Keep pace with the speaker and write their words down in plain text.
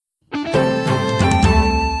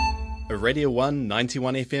a Radio 1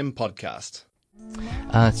 91 FM podcast.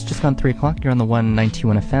 It's just gone 3 o'clock. You're on the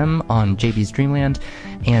 191 FM on JB's Dreamland,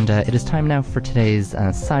 and it is time now for today's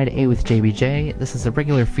Side A with JBJ. This is a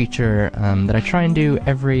regular feature that I try and do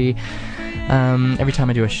every time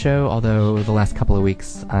I do a show, although the last couple of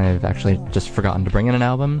weeks I've actually just forgotten to bring in an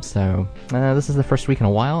album, so this is the first week in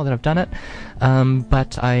a while that I've done it.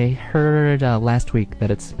 But I heard last week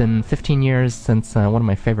that it's been 15 years since one of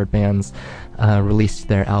my favorite bands released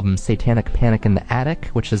their album Satanic Panic in the Attic,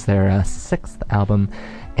 which is their sixth album,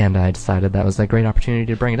 and I decided that was a great opportunity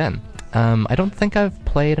to bring it in. I don't think I've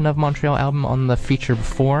played an Of Montreal album on the feature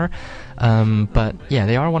before, but yeah,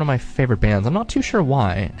 they are one of my favorite bands. I'm not too sure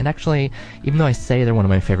why, and actually, even though I say they're one of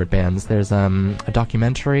my favorite bands, there's a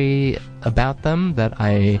documentary about them that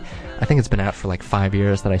I think it's been out for like 5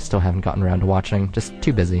 years that I still haven't gotten around to watching. Just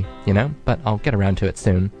too busy, you know, but I'll get around to it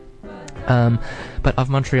soon. But Of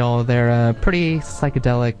Montreal, they're a pretty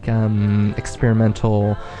psychedelic,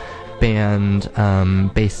 experimental band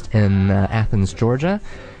based in Athens, Georgia.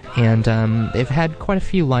 And they've had quite a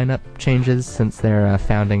few lineup changes since their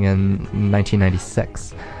founding in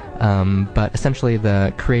 1996. But essentially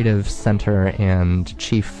the creative center and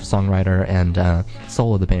chief songwriter and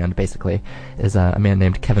soul of the band, basically, is a man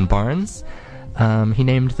named Kevin Barnes. He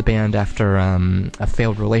named the band after a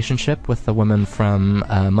failed relationship with a woman from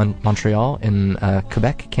Montreal in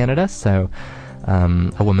Quebec, Canada, so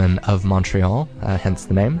a woman of Montreal, hence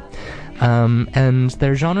the name. And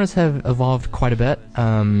their genres have evolved quite a bit.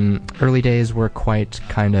 Early days were quite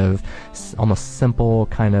kind of almost simple,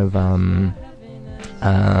 kind of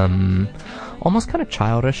almost kind of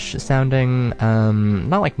childish sounding,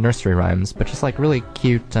 not like nursery rhymes, but just like really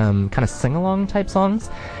cute kind of sing-along type songs.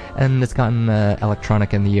 And it's gotten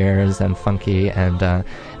electronic in the years and funky, and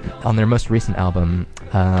on their most recent album,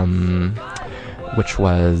 which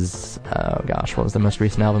was, oh gosh, what was the most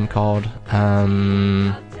recent album called?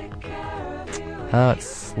 It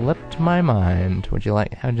slipped my mind. How would you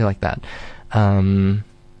like that?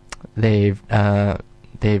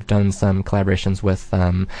 They've done some collaborations with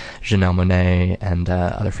Janelle Monáe and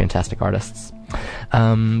other fantastic artists.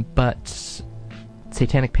 But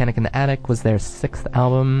Satanic Panic in the Attic was their sixth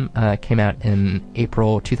album. Came out in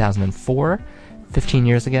April 2004, 15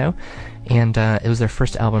 years ago. And it was their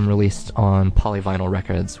first album released on Polyvinyl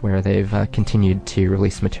Records, where they've continued to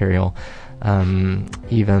release material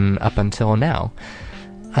even up until now.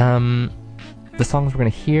 The songs we're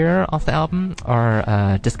going to hear off the album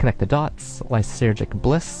are Disconnect the Dots, Lysergic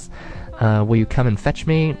Bliss, Will You Come and Fetch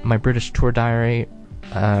Me, My British Tour Diary,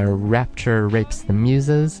 Rapture Rapes the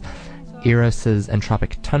Muses, Eros's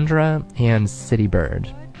Entropic Tundra, and City Bird.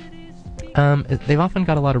 They've often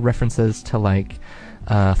got a lot of references to like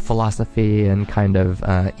philosophy and kind of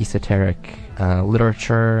esoteric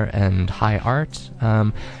literature and high art.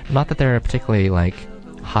 Not that they're a particularly like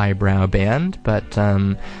highbrow band, but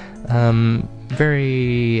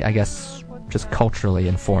very, I guess, just culturally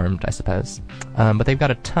informed, I suppose. But they've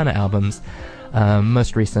got a ton of albums.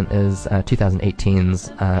 Most recent is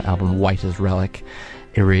 2018's album White as Relic,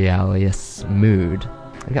 Irrealious Mood.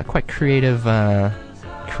 They've got quite creative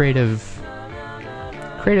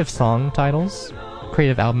song titles,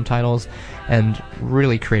 creative album titles, and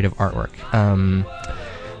really creative artwork. A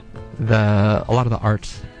lot of the art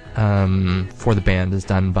for the band is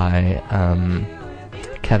done by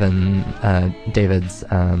Kevin's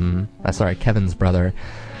brother,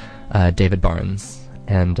 David Barnes.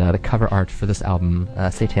 And the cover art for this album,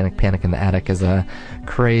 Satanic Panic in the Attic, is a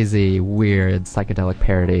crazy, weird, psychedelic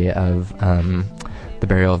parody of The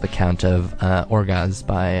Burial of the Count of Orgaz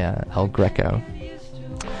by El Greco.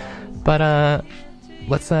 But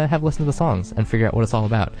let's have a listen to the songs and figure out what it's all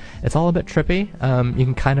about. It's all a bit trippy. You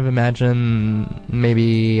can kind of imagine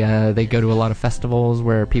maybe they go to a lot of festivals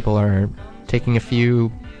where people are taking a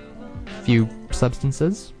few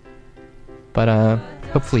substances, but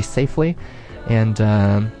hopefully safely and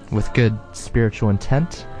with good spiritual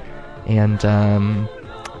intent, and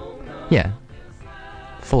yeah,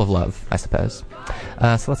 full of love, I suppose.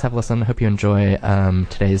 So let's have a listen. Hope you enjoy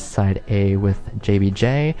today's Side A with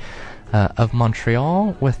JBJ. Of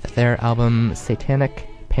Montreal with their album Satanic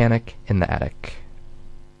Panic in the Attic.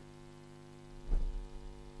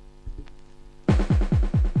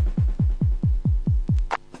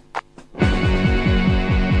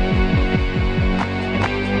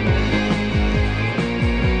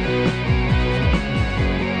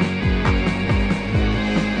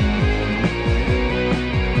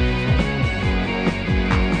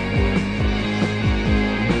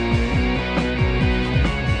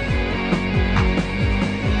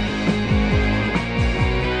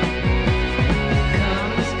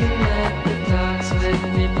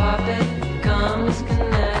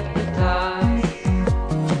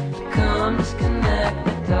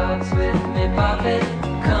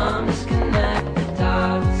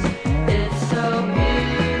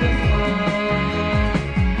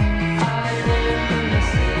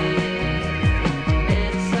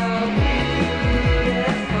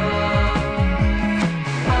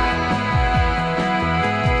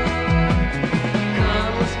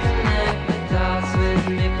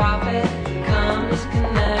 me, pop it. Come, let's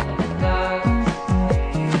connect the dots.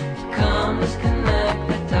 Come, let's connect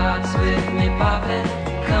the dots with me, pop it.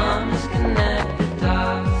 Come, let's connect the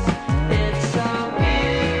dots. It's so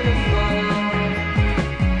beautiful.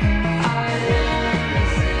 I only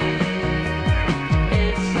see.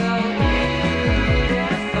 It's so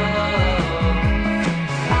beautiful.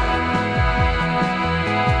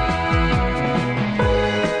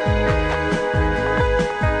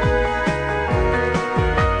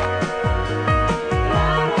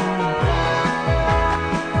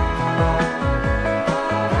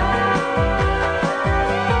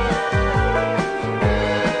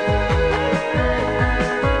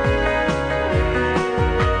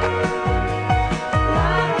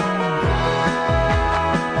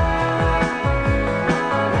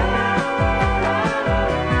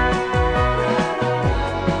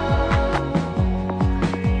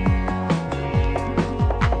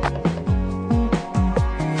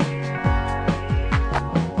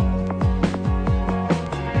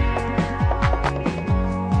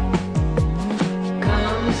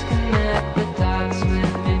 Come, let's connect the dots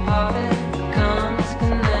with me, pop it. Come, let's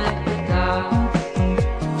connect the dots.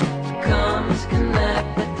 Come, let's connect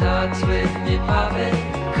the dots with me, pop it.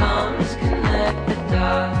 Come, let's connect the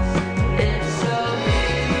dots. It's so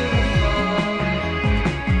beautiful.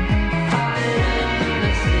 I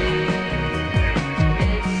only see.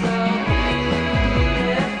 It's so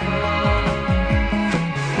beautiful.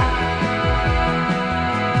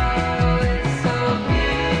 Oh, it's so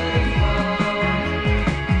beautiful.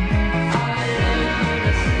 I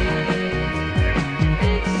only see.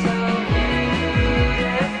 It's so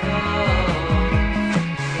beautiful. Oh,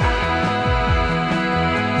 it's so beautiful.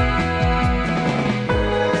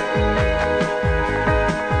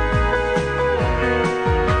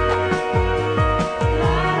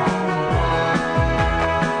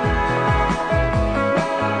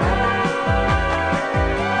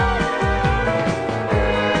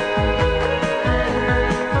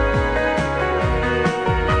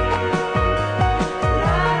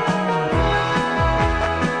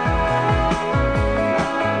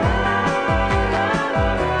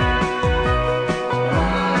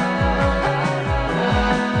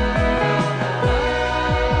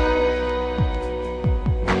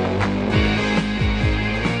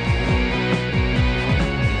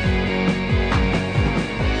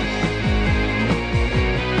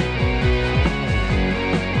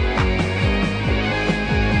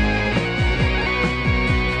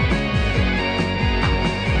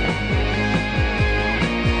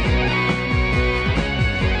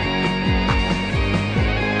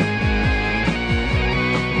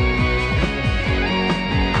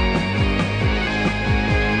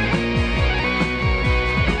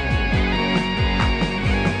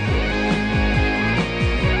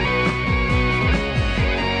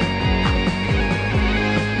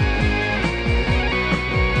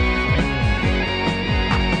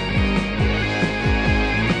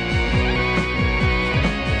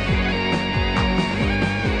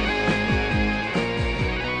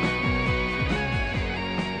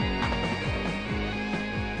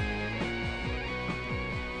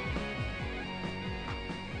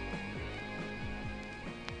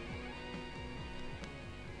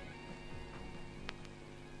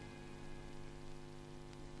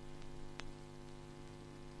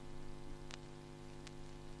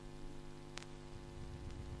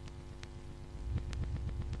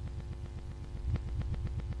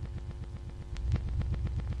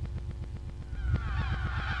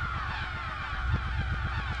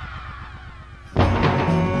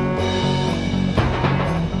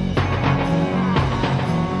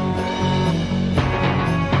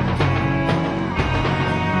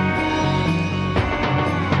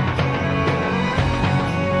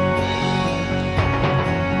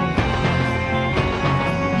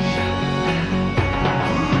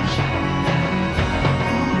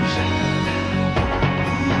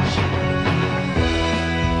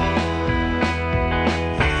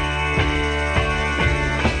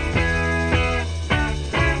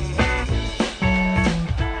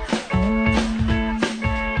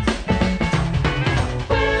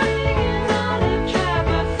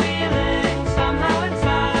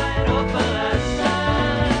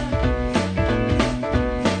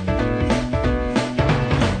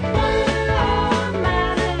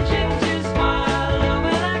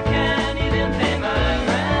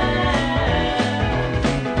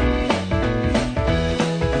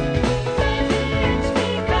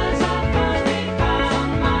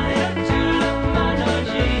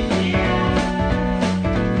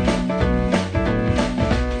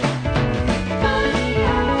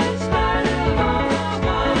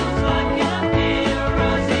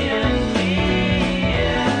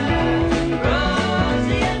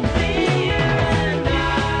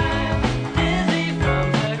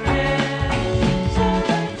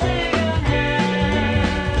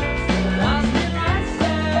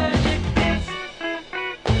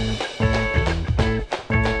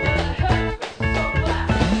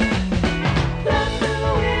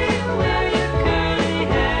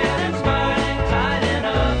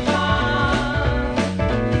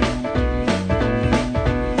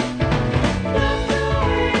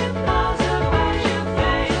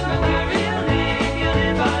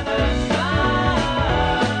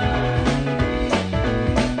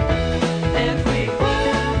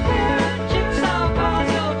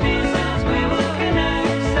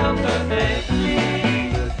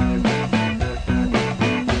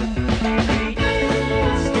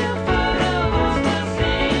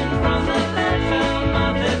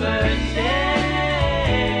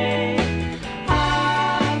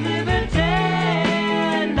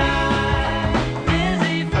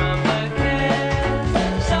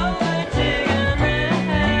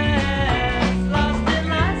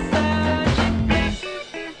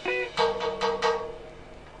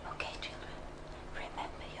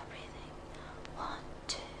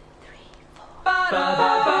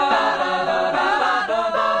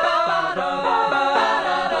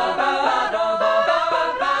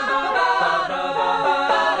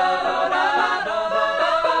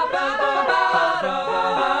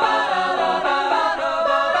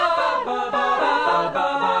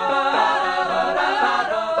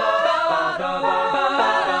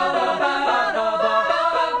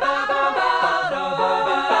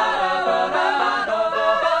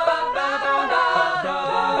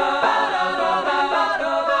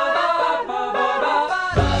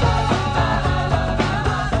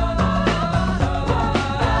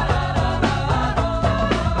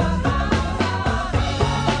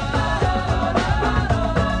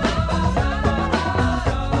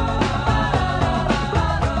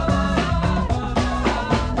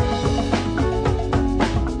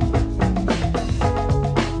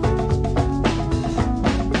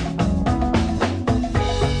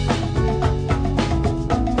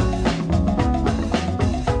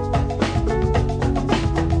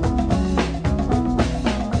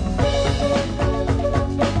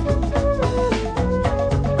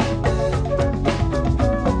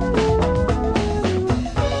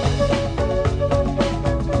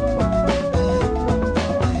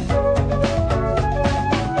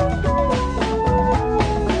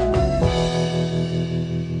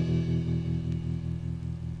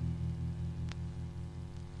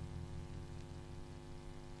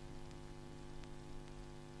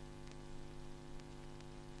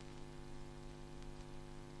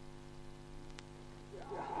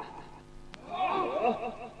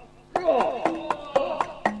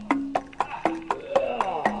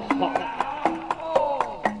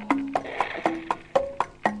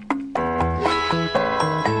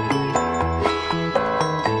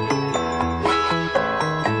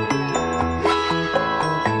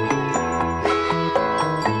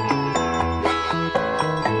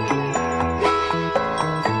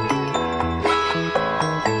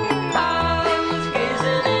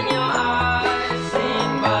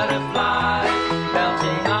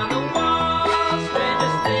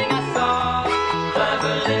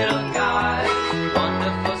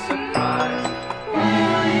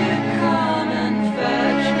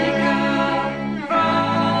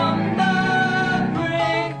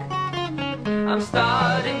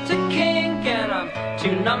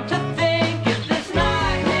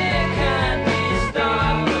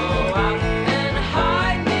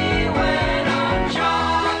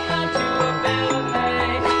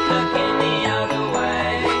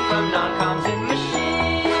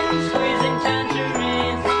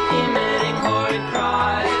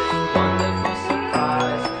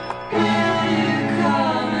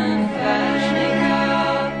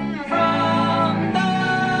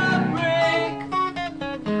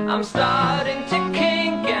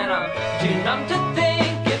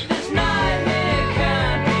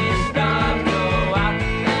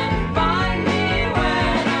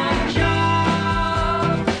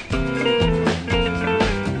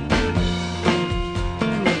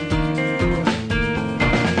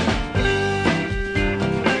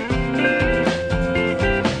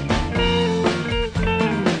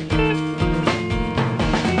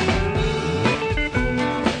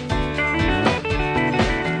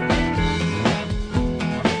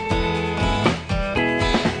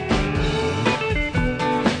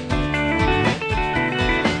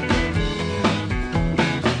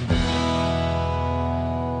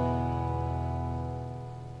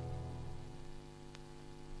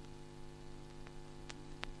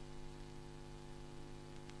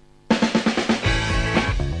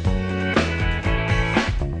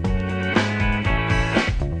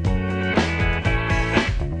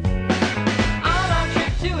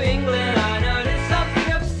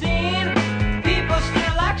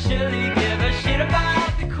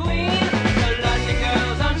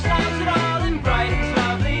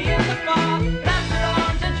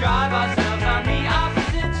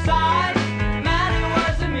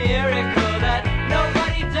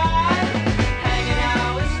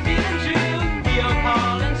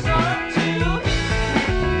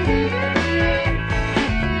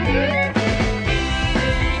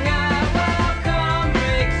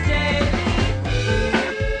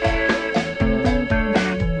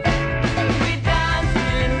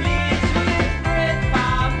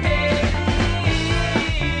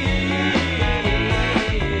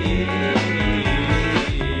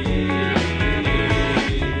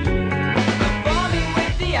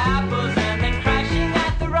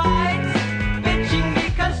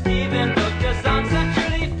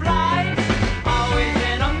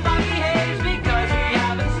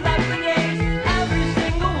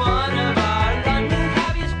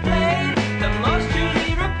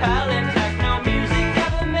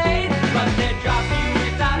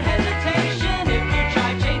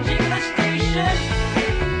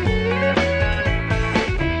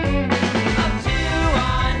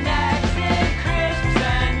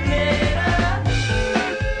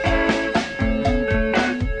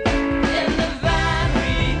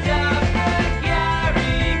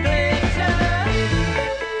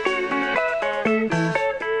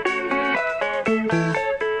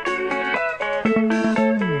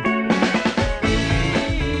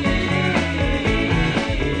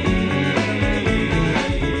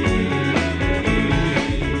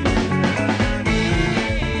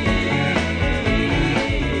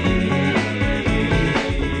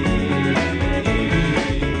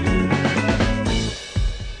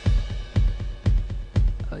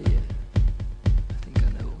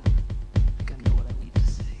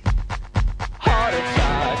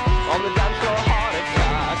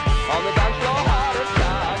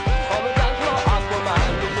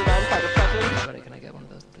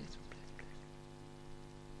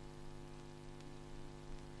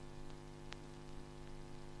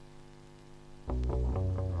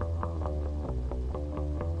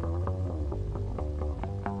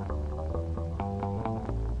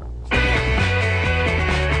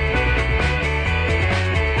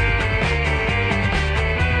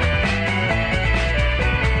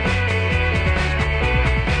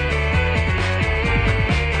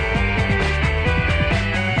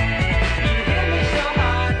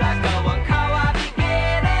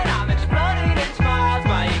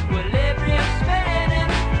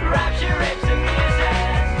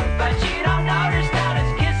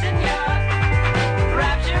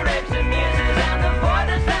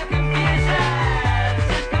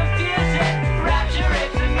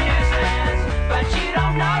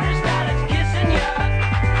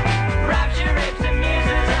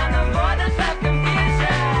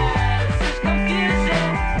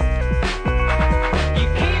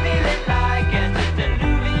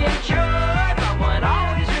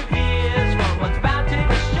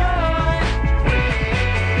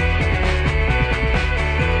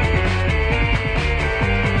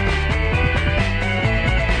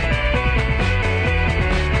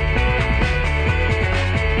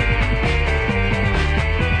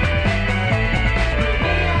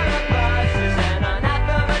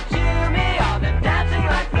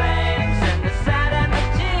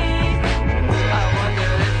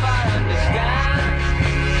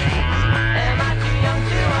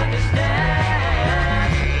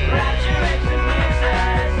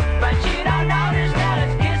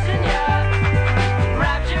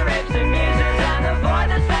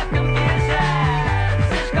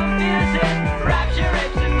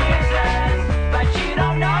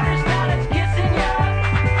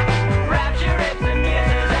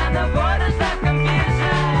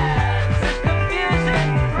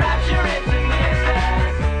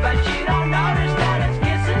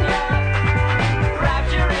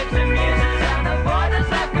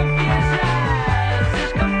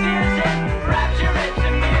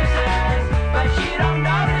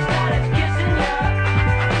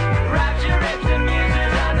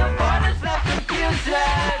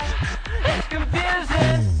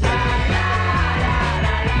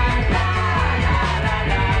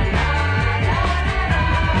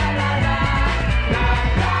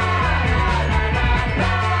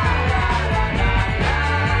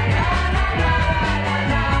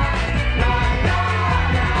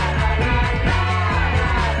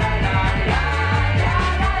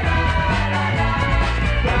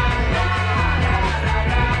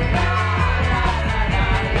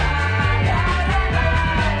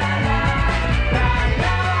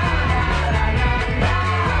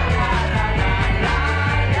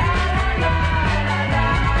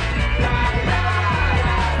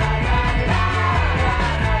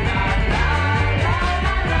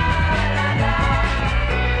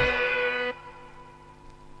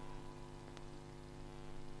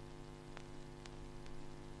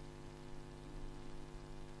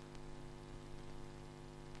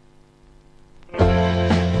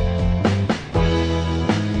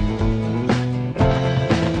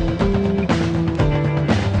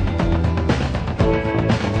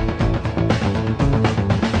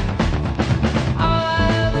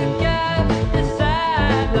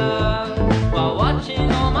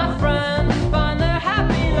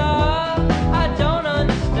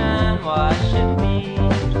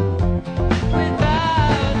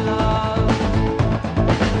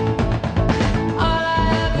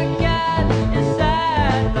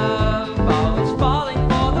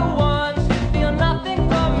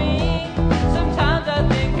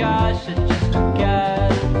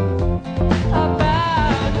 forget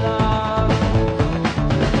about love.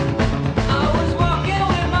 I was walking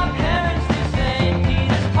with my parents to St.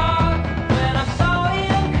 Peter's Park when I saw a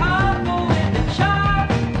young couple with a child.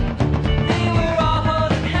 They were all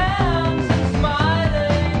holding hands and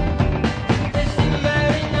smiling. They seemed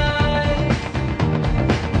very nice,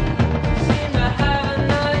 seemed to have a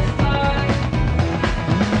nice life.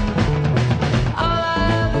 All I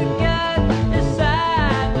ever get is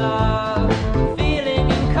sad love, feeling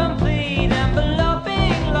incomplete,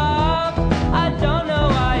 enveloping love. I don't know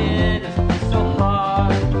why it is so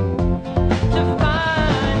hard to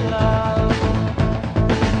find love.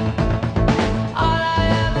 All I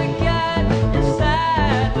ever get is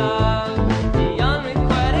sad love. The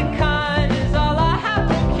unrequited kind is all I have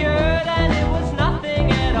procured, and it was nothing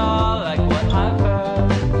at all like what I've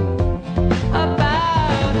heard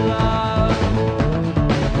about love.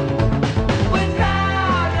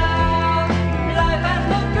 Without love, life has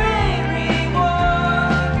no great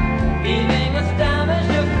reward, leaving us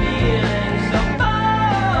damaged or feeling so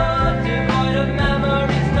bored, devoid of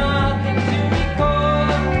memories, nothing to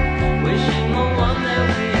record, wishing the one that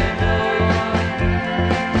we adore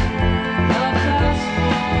loved us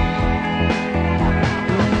more.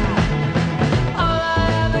 All I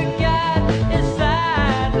ever get is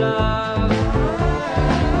sad love.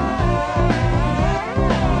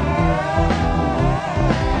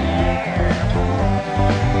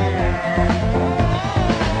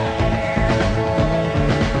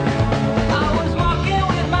 I was walking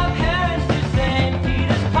with my parents to St.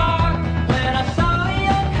 Peter's Park when I saw a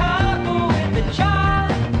young couple with a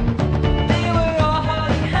child. They were all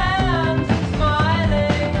holding hands and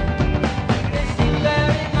smiling. They seemed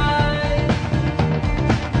very nice,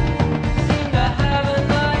 seemed to have a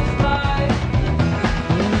nice life.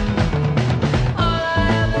 All I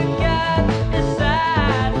ever get is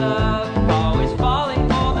sad love, always falling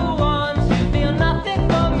for the ones who feel nothing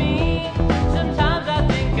for me. Sometimes I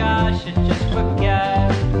think I should just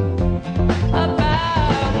forget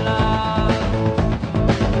about love.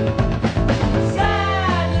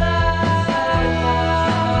 Sad love,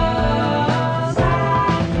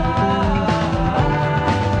 sad love.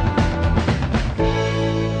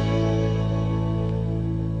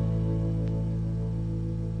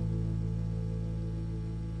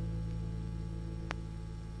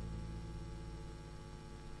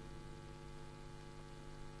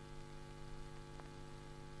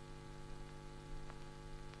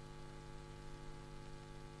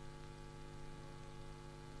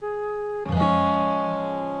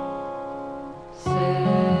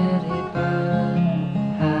 City bird,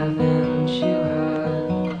 haven't you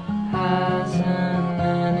heard? Hasn't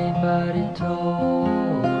anybody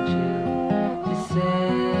told you? The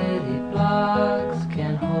city blocks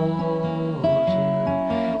can hold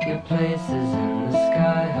you. Your place is in the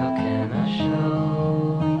sky, how can I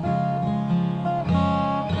show you?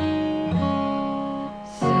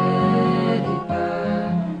 City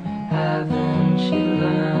bird, haven't you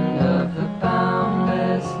learned of the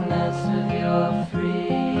boundlessness of your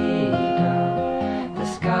freedom? The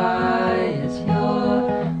sky is your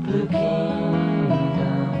blue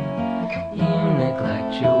kingdom. You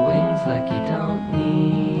neglect your wings like you don't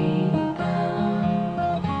need them.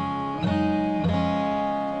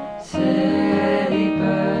 City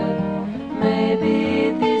bird, maybe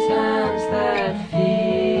these hands that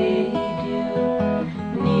feed you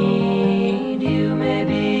need you.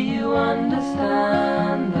 Maybe you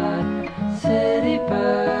understand that. City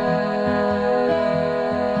bird.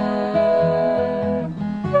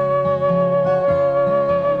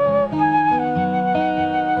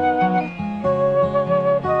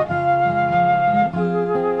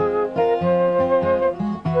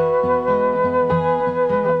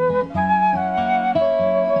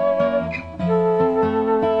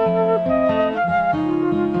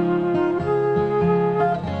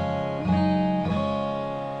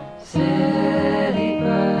 City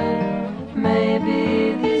bird,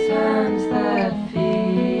 maybe these hands that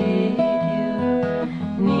feed you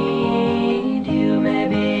need you.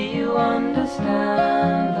 Maybe you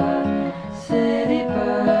understand that. City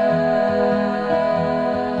bird,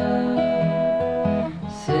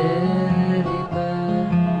 city bird,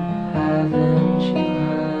 haven't you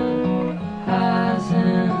heard?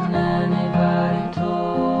 Hasn't anybody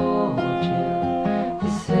told you?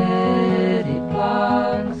 The city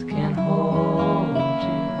blocks can hold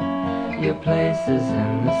you. Your place is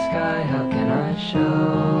in the sky, how can I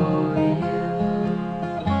show you?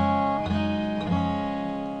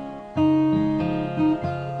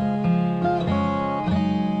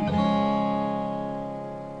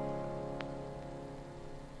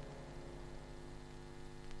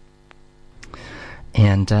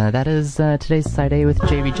 And that is today's Side A with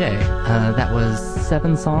JBJ. That was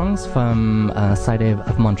 7 songs from Side A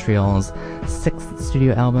of Montreal's 6th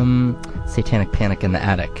studio album, Satanic Panic in the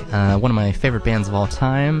Attic. One of my favorite bands of all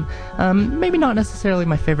time. Maybe not necessarily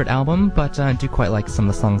my favorite album, but I do quite like some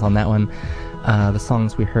of the songs on that one. The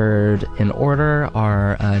songs we heard in order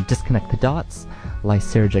are Disconnect the Dots,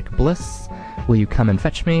 Lysergic Bliss, Will You Come and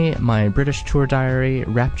Fetch Me, My British Tour Diary,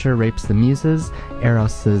 Rapture Rapes the Muses,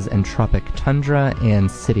 Eros's Entropic Tundra,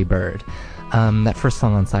 and City Bird. That first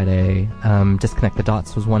song on Side A, Disconnect the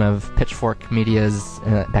Dots, was one of Pitchfork Media's,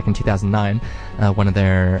 back in 2009, one of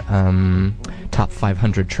their top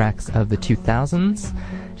 500 tracks of the 2000s.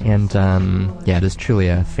 And yeah, it is truly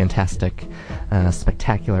a fantastic,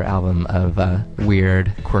 spectacular album of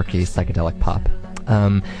weird, quirky, psychedelic pop.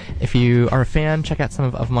 If you are a fan, check out some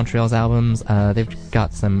of Montreal's albums. They've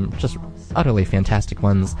got some just utterly fantastic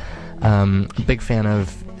ones. Big fan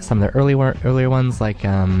of some of their earlier ones, like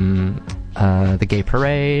The Gay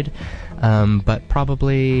Parade, but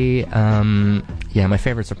probably, yeah, my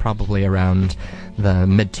favorites are probably around the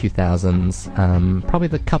mid-2000s. Probably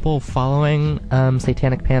the couple following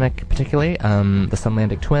Satanic Panic, particularly, the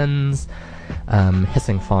Sunlandic Twins,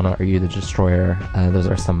 Hissing Fauna, Are You the Destroyer? Those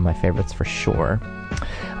are some of my favorites for sure.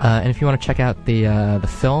 And if you want to check out the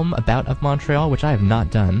film about Of Montreal, which I have not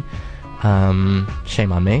done,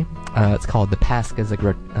 shame on me, it's called The Past is a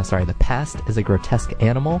Grotesque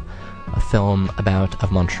Animal, a film about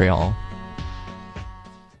Of Montreal.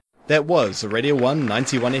 That was a Radio 1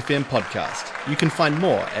 91 FM podcast. You can find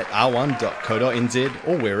more at r1.co.nz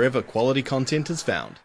or wherever quality content is found.